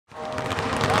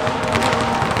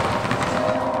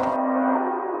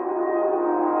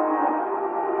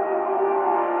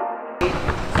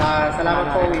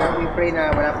salamat po. We pray na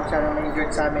wala po sana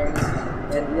ma-injured sa amin.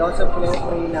 And we also pray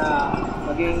na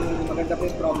maging maganda po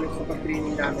yung progress sa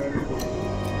pag-training namin.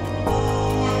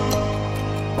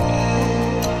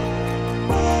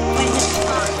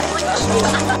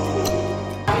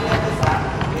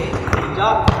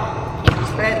 Jump!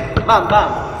 Spread! Bam! Bam!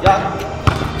 Jump!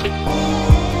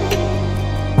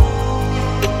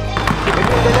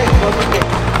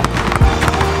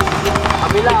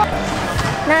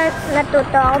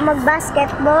 Natuto ako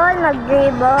mag-basketball,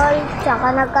 mag-dribble, tsaka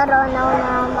nagkaroon ako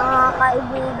ng mga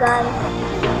kaibigan.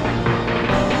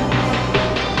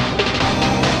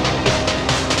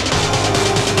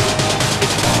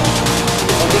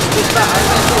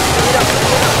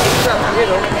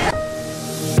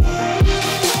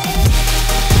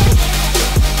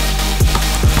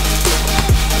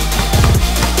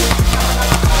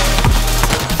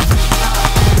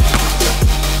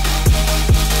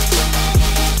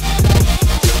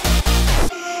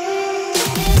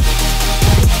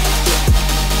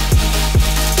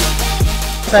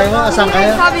 Sabi mo, asan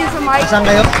kayo? Asan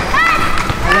kayo?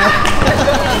 Ano?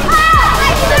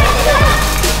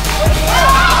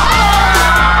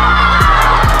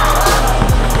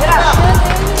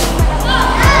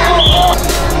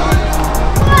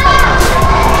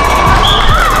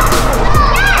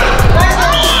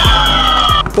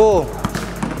 Two.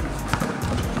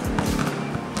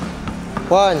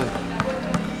 One.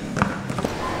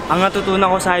 Ang natutunan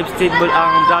ko sa streetball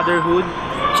ang brotherhood.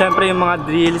 Siyempre yung mga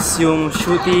drills, yung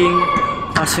shooting,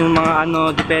 tapos yung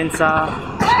mga depensa,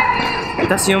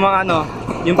 tapos yung mga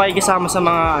yung pakikisama sa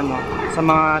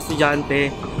mga estudyante,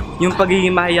 yung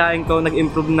pagiging mahihain ko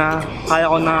nag-improve na,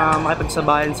 kaya ko na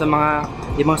makipagsabayan sa mga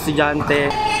ibang estudyante,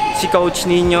 si coach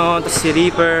ninyo, tapos si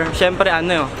Reaper, siyempre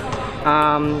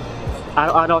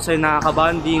araw-araw sa'yo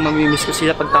nakaka-bonding, mamimiss ko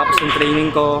sila pagtapos ng training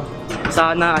ko,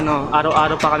 sana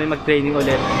araw-araw pa kami mag-training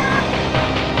ulit.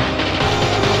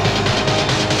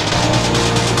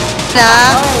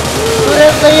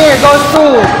 Student player goes to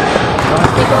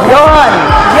Yon!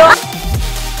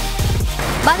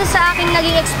 Base sa aking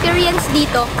naging experience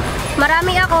dito,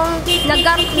 marami akong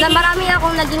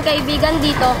naging kaibigan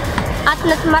dito at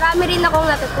marami rin akong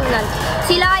natutunan.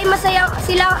 Sila ay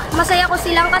masaya ko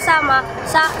silang kasama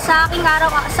sa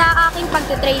aking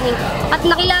pagte-training. At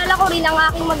nakilala ko rin ang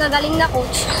aking magagaling na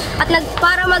coach at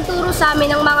para magturo sa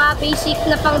amin ng mga basic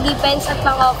na pang-defense at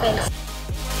pang-offense.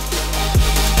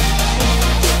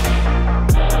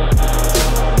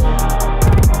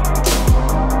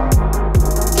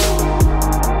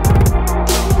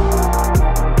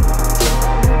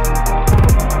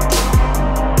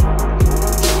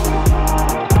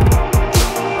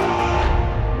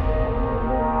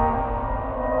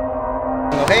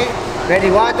 Okay?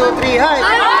 Ready? 1, 2, 3,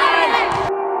 high!